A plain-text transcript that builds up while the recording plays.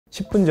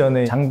10분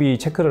전에 장비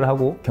체크를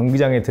하고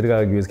경기장에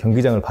들어가기 위해서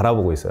경기장을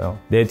바라보고 있어요.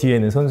 내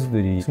뒤에는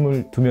선수들이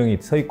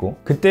 22명이 서 있고,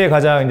 그때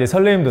가장 이제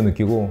설레임도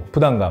느끼고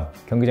부담감,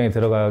 경기장에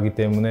들어가기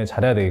때문에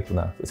잘해야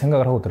되겠구나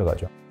생각을 하고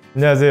들어가죠.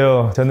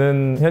 안녕하세요.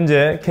 저는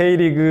현재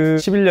K리그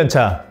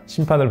 11년차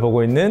심판을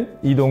보고 있는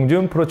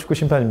이동준 프로축구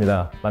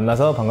심판입니다.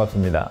 만나서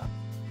반갑습니다.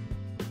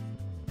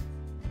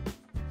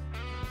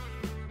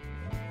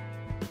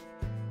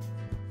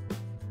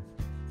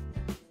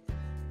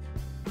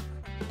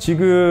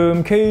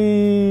 지금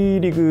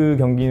K리그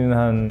경기는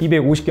한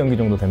 250경기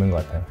정도 되는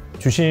것 같아요.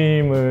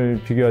 주심을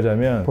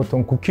비교하자면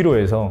보통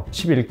 9kg에서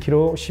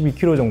 11kg,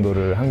 12kg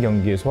정도를 한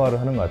경기에 소화를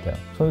하는 것 같아요.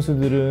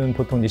 선수들은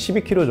보통 이제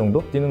 12kg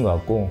정도 뛰는 것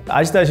같고,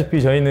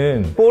 아시다시피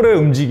저희는 볼의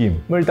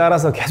움직임을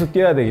따라서 계속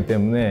뛰어야 되기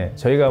때문에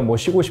저희가 뭐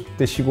쉬고 싶을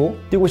때 쉬고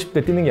뛰고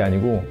싶을 때 뛰는 게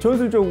아니고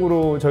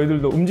전술적으로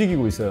저희들도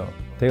움직이고 있어요.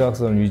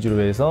 대각선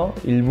위주로 해서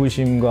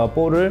일부심과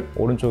볼을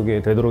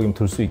오른쪽에 되도록이면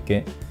둘 수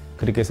있게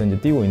그렇게 해서 이제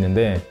뛰고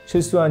있는데,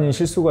 실수 아닌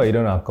실수가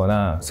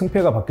일어났거나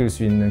승패가 바뀔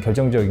수 있는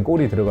결정적인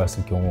골이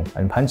들어갔을 경우,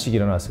 아니면 반칙이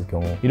일어났을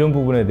경우, 이런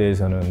부분에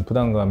대해서는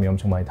부담감이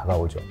엄청 많이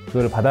다가오죠.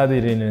 그걸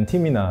받아들이는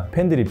팀이나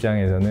팬들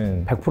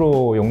입장에서는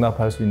 100%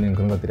 용납할 수 있는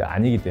그런 것들이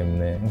아니기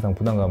때문에 항상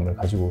부담감을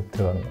가지고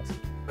들어가는 것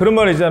같습니다. 그런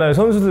말 있잖아요.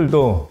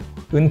 선수들도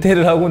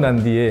은퇴를 하고 난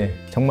뒤에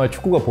정말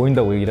축구가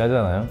보인다고 얘기를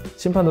하잖아요.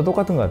 심판도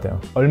똑같은 것 같아요.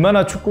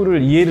 얼마나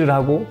축구를 이해를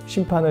하고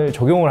심판을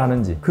적용을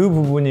하는지, 그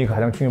부분이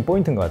가장 중요한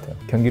포인트인 것 같아요.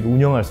 경기를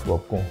운영할 수가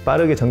없고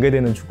빠르게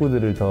전개되는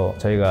축구들을 더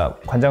저희가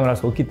관장을 할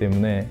수 없기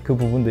때문에 그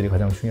부분들이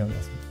가장 중요한 것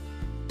같습니다.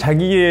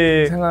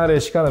 자기의 생활의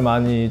시간을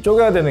많이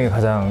쪼개야 되는 게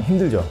가장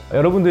힘들죠.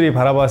 여러분들이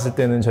바라봤을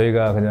때는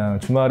저희가 그냥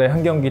주말에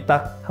한 경기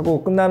딱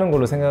하고 끝나는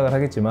걸로 생각을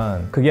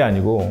하겠지만, 그게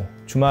아니고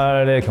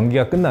주말에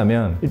경기가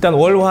끝나면 일단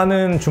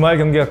월화는 주말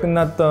경기가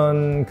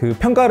끝났던 그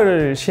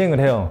평가를 시행을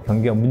해요.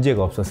 경기가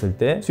문제가 없었을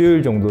때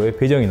수요일 정도에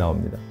배정이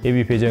나옵니다.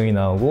 예비 배정이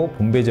나오고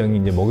본 배정이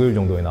이제 목요일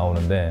정도에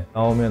나오는데,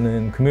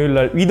 나오면은 금요일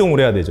날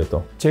이동을 해야 되죠.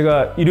 또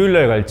제가 일요일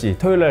날 갈지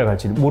토요일 날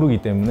갈지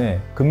모르기 때문에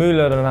금요일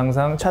날은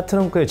항상 차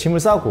트렁크에 짐을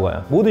싸고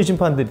가요. 모든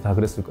심판들이 다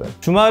그랬을 거예요.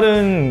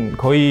 주말은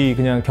거의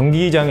그냥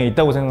경기장에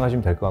있다고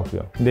생각하시면 될 것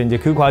같고요. 근데 이제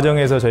그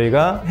과정에서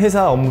저희가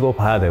회사 업무도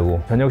봐야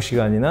되고, 저녁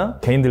시간이나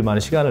개인들만의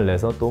시간을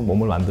내서 또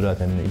몸을 만들어야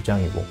되는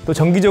입장이고, 또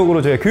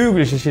정기적으로 저희가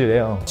교육을 실시를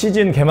해요.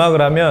 시즌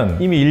개막을 하면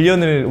이미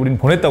 1년을 우린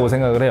보냈다고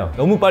생각을 해요.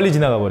 너무 빨리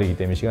지나가 버리기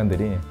때문에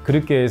시간들이.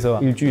 그렇게 해서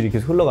일주일이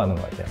계속 흘러가는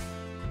것 같아요.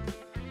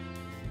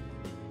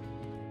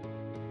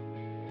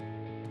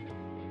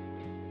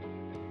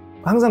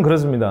 항상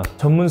그렇습니다.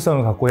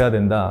 전문성을 갖고 해야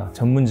된다,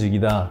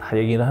 전문직이다 다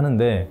얘기를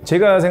하는데,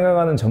 제가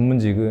생각하는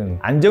전문직은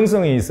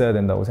안정성이 있어야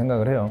된다고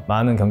생각을 해요.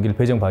 많은 경기를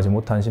배정받지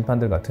못한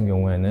심판들 같은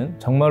경우에는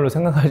정말로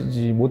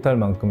생각하지 못할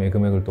만큼의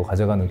금액을 또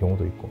가져가는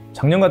경우도 있고,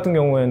 작년 같은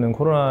경우에는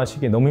코로나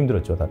시기에 너무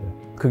힘들었죠, 다들.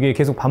 그게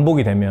계속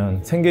반복이 되면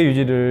생계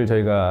유지를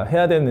저희가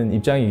해야 되는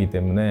입장이기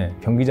때문에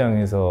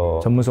경기장에서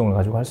전문성을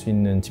가지고 할 수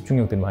있는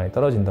집중력들이 많이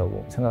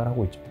떨어진다고 생각을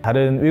하고 있죠.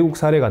 다른 외국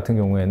사례 같은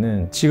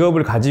경우에는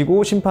직업을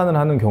가지고 심판을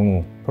하는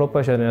경우,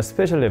 프로페셔널이나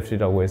스페셜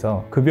레프리라고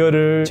해서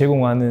급여를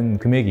제공하는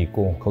금액이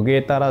있고,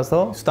 거기에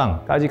따라서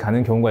수당까지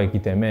가는 경우가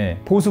있기 때문에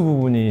보수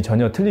부분이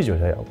전혀 틀리죠,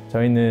 저희하고.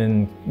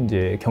 저희는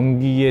이제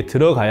경기에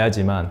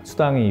들어가야지만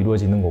수당이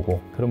이루어지는 거고,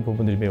 그런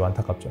부분들이 매우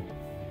안타깝죠.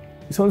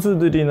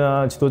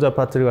 선수들이나 지도자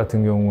파트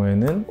같은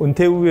경우에는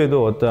은퇴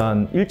후에도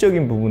어떠한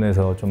일적인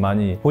부분에서 좀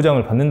많이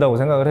보장을 받는다고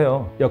생각을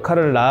해요.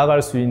 역할을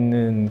나아갈 수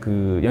있는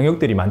그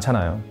영역들이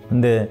많잖아요.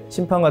 근데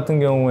심판 같은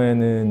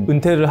경우에는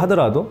은퇴를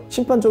하더라도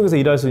심판 쪽에서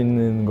일할 수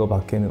있는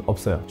것밖에는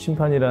없어요.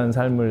 심판이란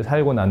삶을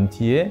살고 난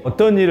뒤에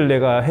어떤 일을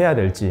내가 해야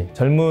될지,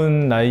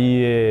 젊은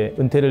나이에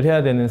은퇴를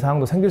해야 되는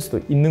상황도 생길 수도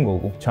있는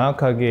거고,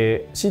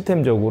 정확하게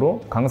시스템적으로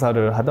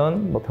강사를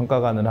하던 뭐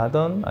평가관을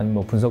하던 아니면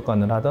뭐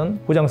분석관을 하던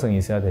보장성이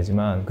있어야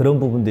되지만,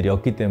 그런 부분들이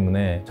없기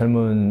때문에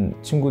젊은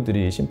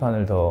친구들이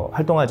심판을 더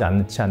활동하지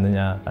않지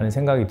않느냐라는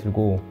생각이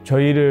들고,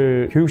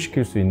 저희를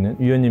교육시킬 수 있는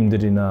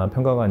위원님들이나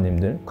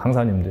평가관님들,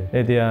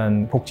 강사님들에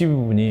대한 복지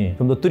부분이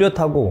좀 더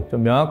뚜렷하고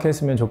좀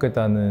명확했으면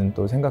좋겠다는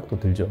또 생각도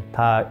들죠.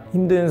 다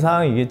힘든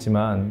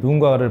상황이겠지만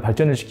누군가를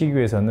발전을 시키기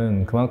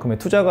위해서는 그만큼의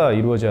투자가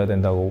이루어져야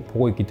된다고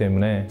보고 있기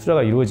때문에,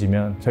 투자가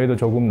이루어지면 저희도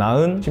조금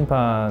나은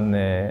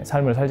심판의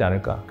삶을 살지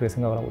않을까, 그렇게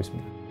생각을 하고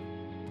있습니다.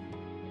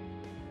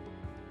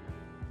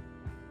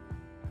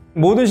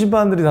 모든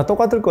심판들이 다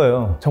똑같을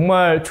거예요.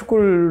 정말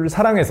축구를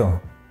사랑해서,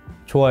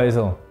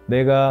 좋아해서,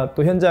 내가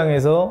또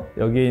현장에서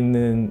여기에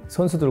있는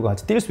선수들과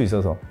같이 뛸 수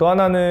있어서, 또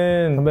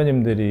하나는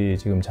선배님들이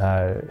지금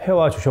잘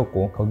해와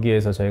주셨고,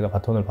 거기에서 저희가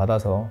바톤을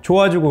받아서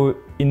좋아지고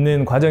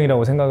있는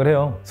과정이라고 생각을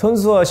해요.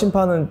 선수와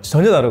심판은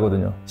전혀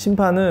다르거든요.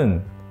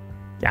 심판은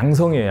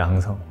양성이에요,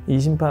 양성. 이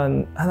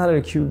심판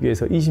하나를 키우기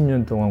위해서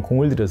 20년 동안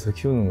공을 들여서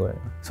키우는 거예요.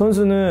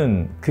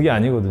 선수는 그게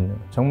아니거든요.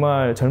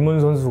 정말 젊은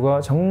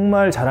선수가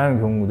정말 잘하는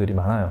경우들이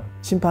많아요.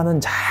 심판은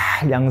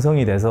잘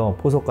양성이 돼서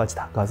보석같이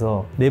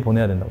닦아서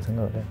내보내야 된다고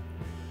생각을 해요.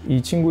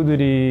 이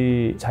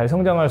친구들이 잘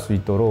성장할 수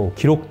있도록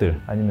기록들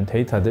아니면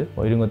데이터들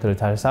이런 것들을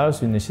잘 쌓을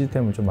수 있는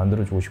시스템을 좀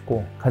만들어주고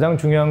싶고, 가장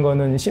중요한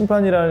거는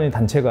심판이라는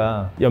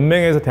단체가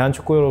연맹에서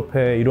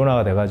대한축구협회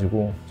일원화가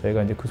돼가지고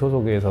저희가 이제 그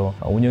소속에서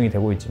운영이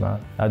되고 있지만,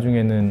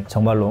 나중에는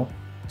정말로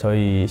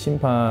저희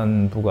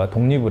심판부가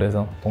독립을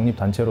해서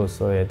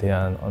독립단체로서에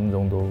대한 어느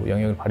정도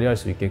영역을 발휘할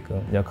수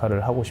있게끔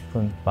역할을 하고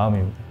싶은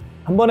마음입니다.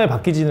 한 번에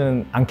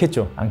바뀌지는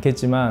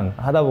않겠지만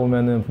하다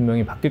보면은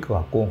분명히 바뀔 것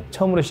같고,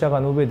 처음으로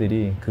시작한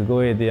후배들이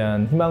그거에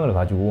대한 희망을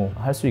가지고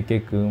할 수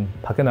있게끔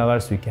바뀌어 나갈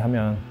수 있게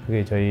하면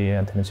그게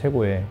저희한테는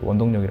최고의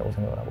원동력이라고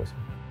생각을 하고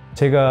있습니다.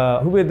 제가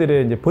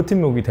후배들의 이제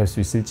버팀목이 될 수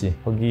있을지,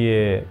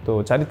 거기에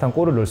또 짜릿한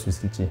골을 넣을 수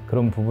있을지,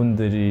 그런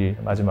부분들이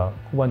마지막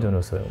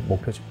후반전으로서의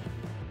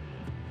목표입니다.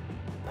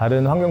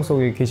 다른 환경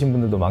속에 계신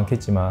분들도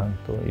많겠지만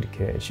또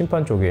이렇게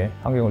심판 쪽에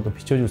환경을 또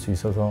비춰줄 수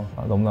있어서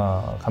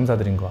너무나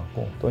감사드린 것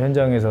같고, 또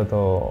현장에서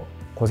더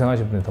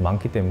고생하신 분들이 더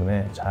많기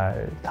때문에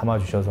잘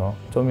담아주셔서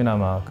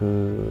좀이나마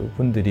그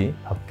분들이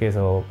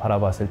밖에서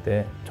바라봤을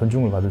때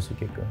존중을 받을 수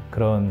있게끔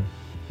그런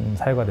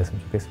사회가 됐으면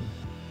좋겠습니다.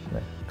 네,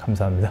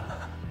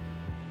 감사합니다.